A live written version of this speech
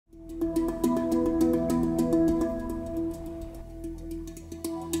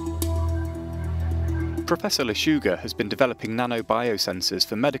Professor Lashuga has been developing nanobiosensors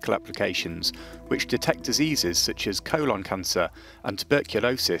for medical applications which detect diseases such as colon cancer and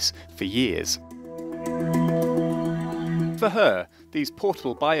tuberculosis for years. For her, these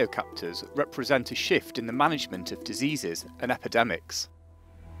portable biocaptors represent a shift in the management of diseases and epidemics.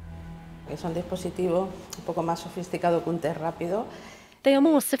 They are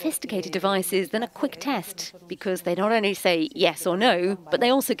more sophisticated devices than a quick test because they not only say yes or no, but they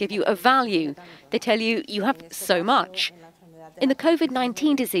also give you a value. They tell you you have so much. In the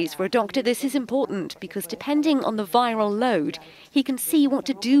COVID-19 disease, for a doctor, this is important because depending on the viral load, he can see what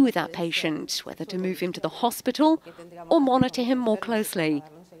to do with that patient, whether to move him to the hospital or monitor him more closely.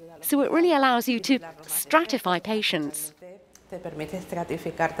 So it really allows you to stratify patients.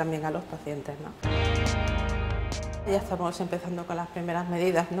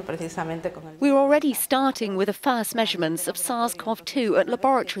 We're already starting with the first measurements of SARS-CoV-2 at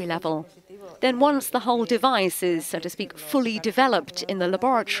laboratory level. Then once the whole device is, so to speak, fully developed in the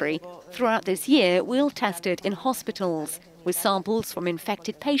laboratory, throughout this year we'll test it in hospitals with samples from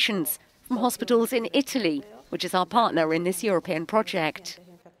infected patients from hospitals in Italy, which is our partner in this European project.